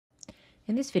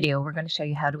In this video, we're going to show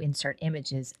you how to insert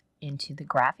images into the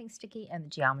graphing sticky and the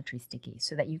geometry sticky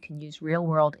so that you can use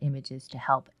real-world images to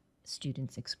help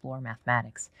students explore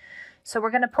mathematics. So we're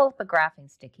going to pull up a graphing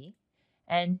sticky,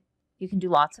 and you can do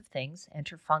lots of things,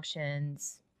 enter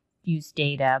functions, use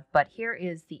data, but here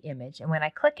is the image, and when I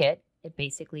click it, it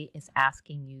basically is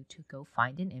asking you to go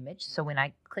find an image. So when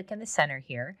I click in the center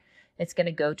here, it's going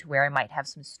to go to where I might have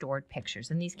some stored pictures,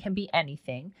 and these can be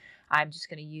anything. I'm just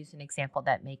going to use an example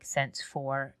that makes sense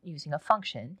for using a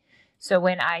function. So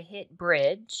when I hit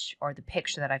bridge, or the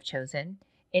picture that I've chosen,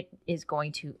 it is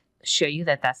going to show you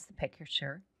that that's the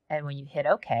picture, and when you hit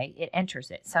OK, it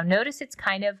enters it. So notice it's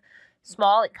kind of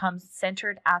small. It comes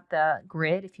centered at the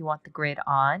grid. If you want the grid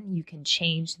on, you can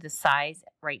change the size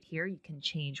right here. You can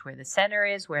change where the center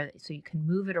is, so you can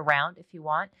move it around if you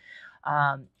want.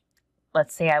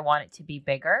 Let's say I want it to be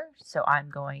bigger, so I'm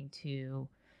going to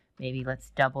let's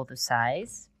double the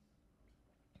size.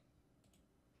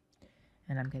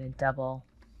 And I'm going to double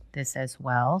this as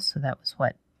well. So that was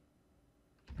what,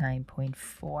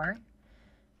 9.4.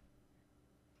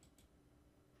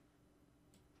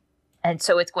 And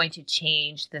so it's going to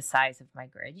change the size of my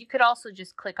grid. You could also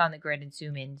just click on the grid and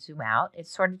zoom in, zoom out. It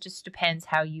sort of just depends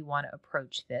how you want to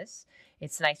approach this.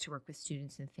 It's nice to work with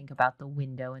students and think about the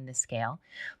window and the scale.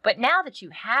 But now that you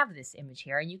have this image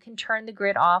here, you can turn the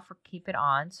grid off or keep it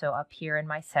on. So up here in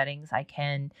my settings, I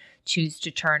can choose to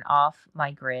turn off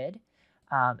my grid.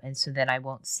 And so then I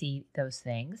won't see those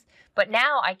things. But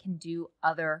now I can do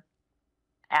other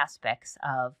aspects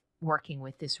of working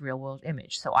with this real world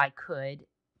image. So I could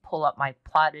pull up my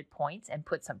plotted points and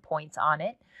put some points on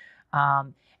it,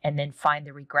 and then find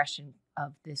the regression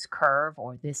of this curve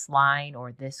or this line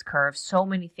or this curve. So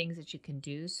many things that you can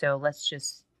do. So let's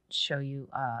just show you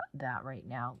that right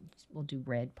now. We'll do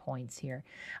red points here.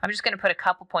 I'm just going to put a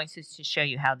couple points just to show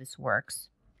you how this works.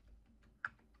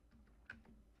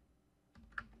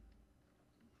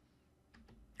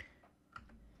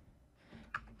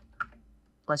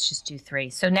 Let's just do 3.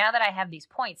 So now that I have these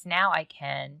points, now I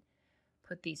can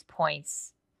put these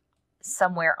points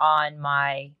somewhere on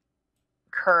my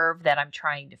curve that I'm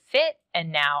trying to fit,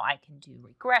 and now I can do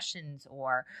regressions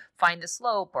or find the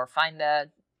slope or find the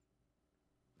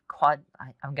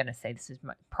I'm going to say this is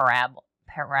my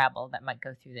parabola that might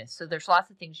go through this. So there's lots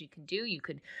of things you can do. You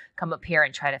could come up here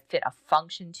and try to fit a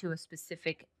function to a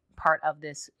specific part of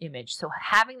this image. So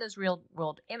having those real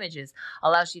world images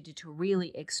allows you to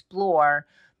really explore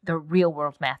the real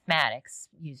world mathematics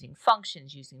using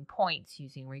functions, using points,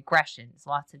 using regressions,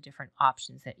 lots of different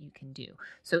options that you can do.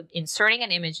 So inserting an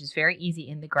image is very easy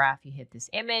in the graph. You hit this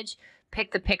image,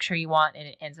 pick the picture you want, and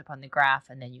it ends up on the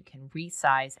graph, and then you can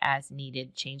resize as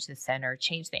needed, change the center,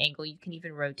 change the angle. You can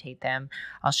even rotate them.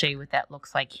 I'll show you what that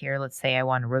looks like here. Let's say I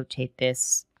want to rotate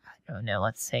this, I don't know,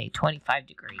 let's say 25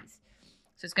 degrees.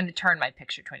 So it's going to turn my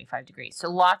picture 25 degrees. So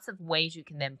lots of ways you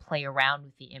can then play around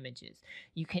with the images.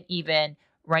 You can even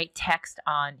write text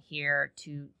on here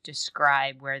to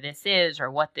describe where this is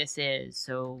or what this is.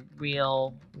 So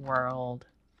real world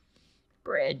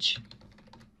bridge.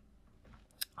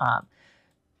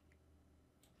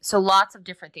 So lots of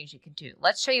different things you can do.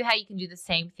 Let's show you how you can do the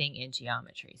same thing in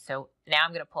geometry. So now I'm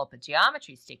going to pull up a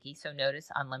geometry sticky. So notice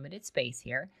unlimited space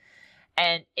here.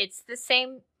 And it's the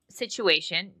same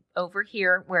situation over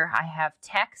here where I have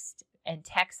text, and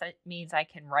text that means I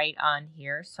can write on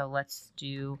here. So let's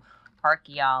do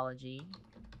archaeology.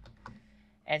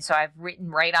 And so I've written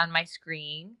right on my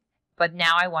screen, but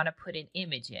now I want to put an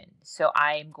image in. So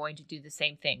I'm going to do the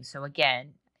same thing. So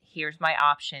again, here's my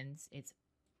options. It's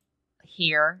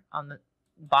here on the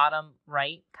bottom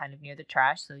right, kind of near the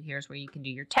trash. So here's where you can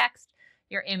do your text,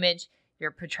 your image,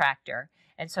 your protractor.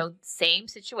 And so same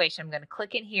situation, I'm going to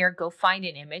click in here, go find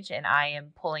an image, and I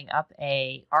am pulling up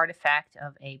a artifact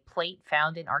of a plate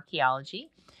found in archaeology.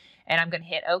 And I'm going to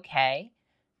hit OK.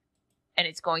 And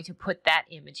it's going to put that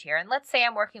image here. And let's say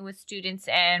I'm working with students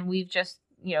and we've just,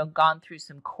 gone through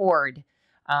some chord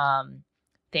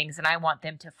things, and I want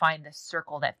them to find the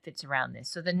circle that fits around this.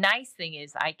 So the nice thing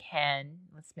is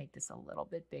let's make this a little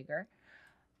bit bigger,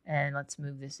 and let's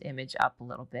move this image up a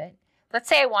little bit. Let's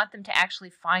say I want them to actually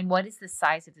find what is the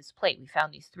size of this plate. We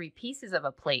found these 3 pieces of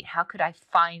a plate. How could I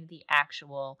find the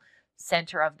actual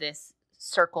center of this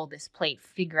circle, this plate,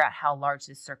 figure out how large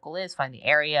this circle is, find the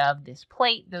area of this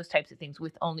plate, those types of things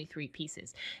with only 3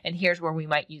 pieces. And here's where we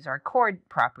might use our chord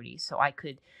properties. So I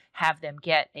could have them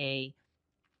get a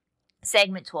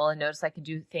segment tool, and notice I can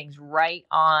do things right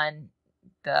on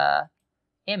the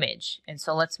image. And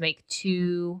so let's make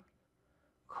 2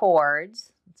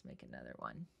 chords. Let's make another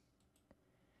one.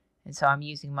 And so I'm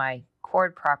using my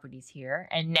chord properties here.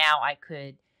 And now I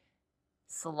could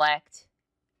select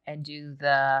and do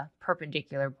the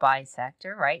perpendicular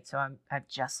bisector, right? So I've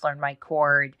just learned my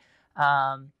chord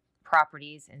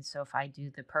properties. And so if I do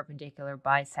the perpendicular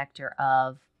bisector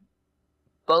of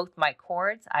both my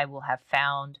chords, I will have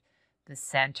found the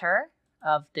center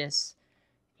of this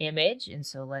image. And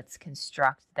so let's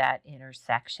construct that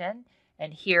intersection.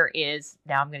 And here is,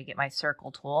 now I'm going to get my circle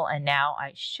tool, and now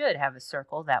I should have a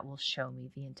circle that will show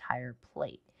me the entire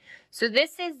plate. So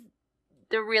this is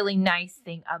the really nice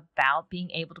thing about being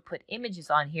able to put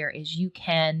images on here, is you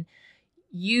can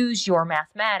use your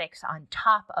mathematics on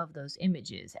top of those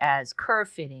images as curve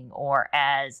fitting or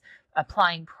as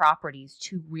applying properties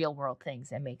to real world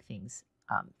things and make things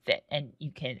fit. And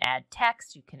you can add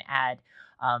text, you can add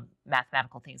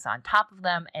mathematical things on top of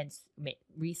them and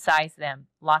resize them,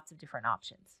 lots of different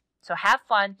options. So have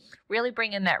fun, really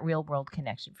bring in that real world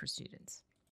connection for students.